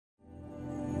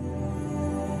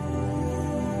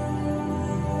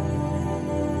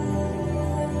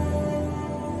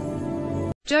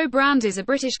Jo Brand is a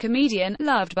British comedian,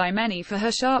 loved by many for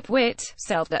her sharp wit,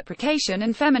 self-deprecation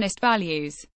and feminist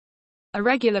values. A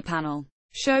regular panel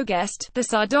show guest, the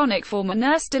sardonic former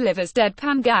nurse delivers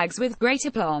deadpan gags with great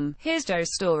aplomb. Here's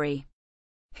Jo's story.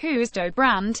 Who is Jo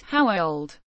Brand? How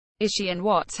old is she and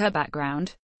what's her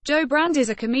background? Jo Brand is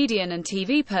a comedian and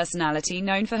TV personality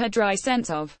known for her dry sense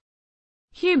of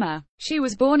humour. She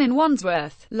was born in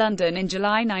Wandsworth, London in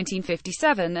July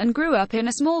 1957 and grew up in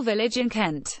a small village in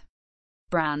Kent.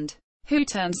 Brand, who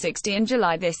turned 60 in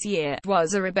July this year,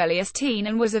 was a rebellious teen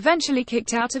and was eventually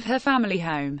kicked out of her family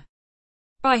home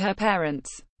by her parents.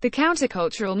 The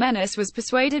countercultural menace was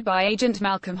persuaded by agent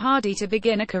Malcolm Hardy to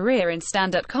begin a career in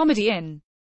stand-up comedy in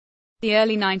the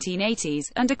early 1980s,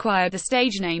 and acquired the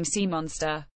stage name Sea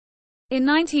Monster. In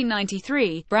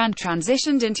 1993, Brand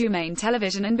transitioned into main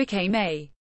television and became a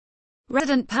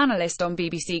resident panelist on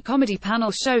BBC comedy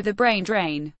panel show The Brain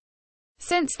Drain.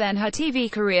 Since then her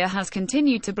TV career has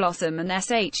continued to blossom and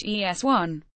SHES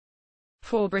won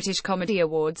 4 British Comedy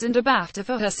Awards and a BAFTA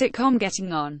for her sitcom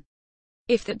Getting On.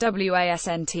 If that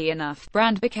wasn't enough,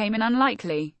 Brand became an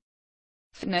unlikely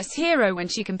fitness hero when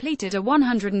she completed a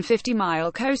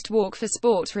 150-mile coast walk for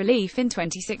sport relief in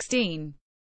 2016.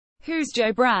 Who's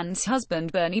Jo Brand's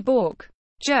husband? Bernie Bork.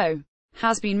 Jo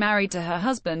has been married to her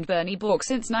husband Bernie Bork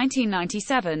since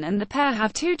 1997 and the pair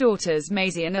have 2 daughters,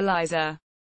 Maisie and Eliza.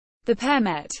 The pair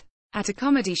met at a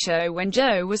comedy show when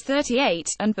Jo was 38,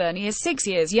 and Bernie is 6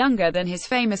 years younger than his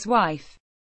famous wife.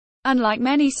 Unlike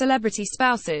many celebrity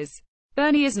spouses,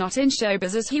 Bernie is not in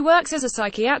showbiz as he works as a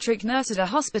psychiatric nurse at a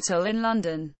hospital in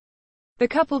London. The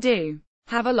couple do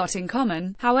have a lot in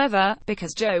common, however,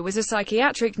 because Jo was a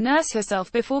psychiatric nurse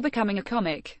herself before becoming a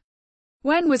comic.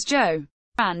 When was Jo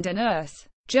Brand a nurse?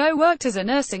 Jo worked as a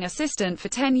nursing assistant for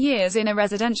 10 years in a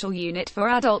residential unit for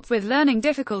adults with learning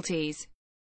difficulties.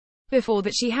 Before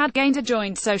that she had gained a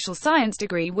joint social science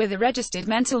degree with a registered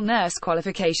mental nurse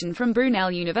qualification from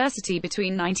Brunel University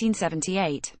between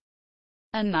 1978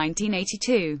 and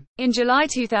 1982. In July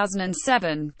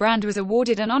 2007, Brand was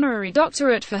awarded an honorary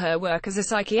doctorate for her work as a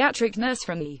psychiatric nurse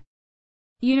from the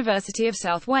University of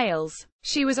South Wales.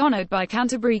 She was honoured by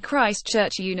Canterbury Christ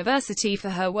Church University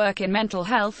for her work in mental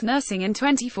health nursing in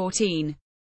 2014.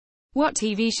 What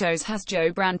TV shows has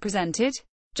Jo Brand presented?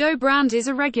 Jo Brand is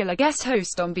a regular guest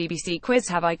host on BBC Quiz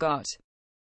Have I Got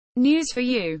News for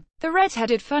You. The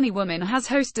red-headed funny woman has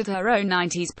hosted her own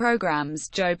 90s programs,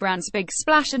 Jo Brand's Big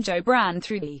Splash and Jo Brand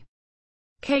Through the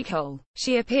Cake Hole.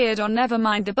 She appeared on Never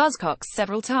Mind the Buzzcocks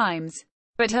several times,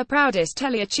 but her proudest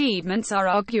telly achievements are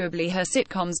arguably her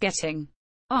sitcoms Getting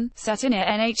On, set in a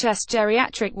NHS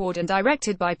geriatric ward and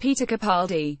directed by Peter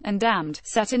Capaldi, and Damned,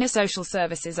 set in a social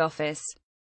services office.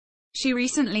 She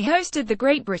recently hosted the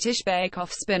Great British Bake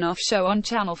Off spin-off show on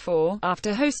Channel 4,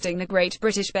 after hosting the Great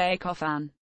British Bake Off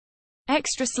an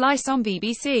extra slice on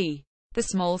BBC. The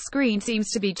small screen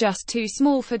seems to be just too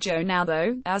small for Jo now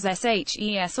though, as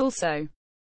SHES also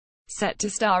set to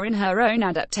star in her own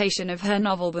adaptation of her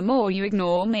novel The More You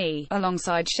Ignore Me,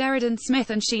 alongside Sheridan Smith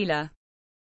and Sheila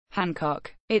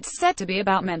Hancock. It's said to be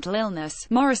about mental illness,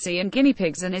 Morrissey and guinea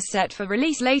pigs and is set for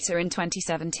release later in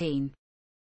 2017.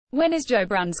 When is Jo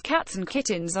Brand's Cats and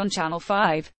Kittens on Channel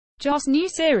 5? Jo's new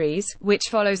series, which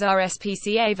follows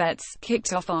RSPCA vets,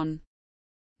 kicked off on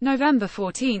November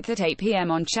 14 at 8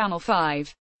 p.m. on Channel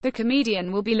 5. The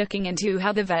comedian will be looking into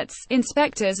how the vets,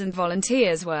 inspectors and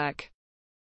volunteers work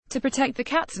to protect the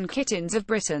cats and kittens of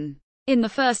Britain. In the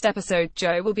first episode,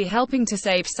 Jo will be helping to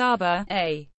save Saba,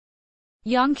 a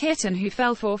young kitten who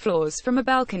fell 4 floors from a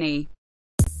balcony.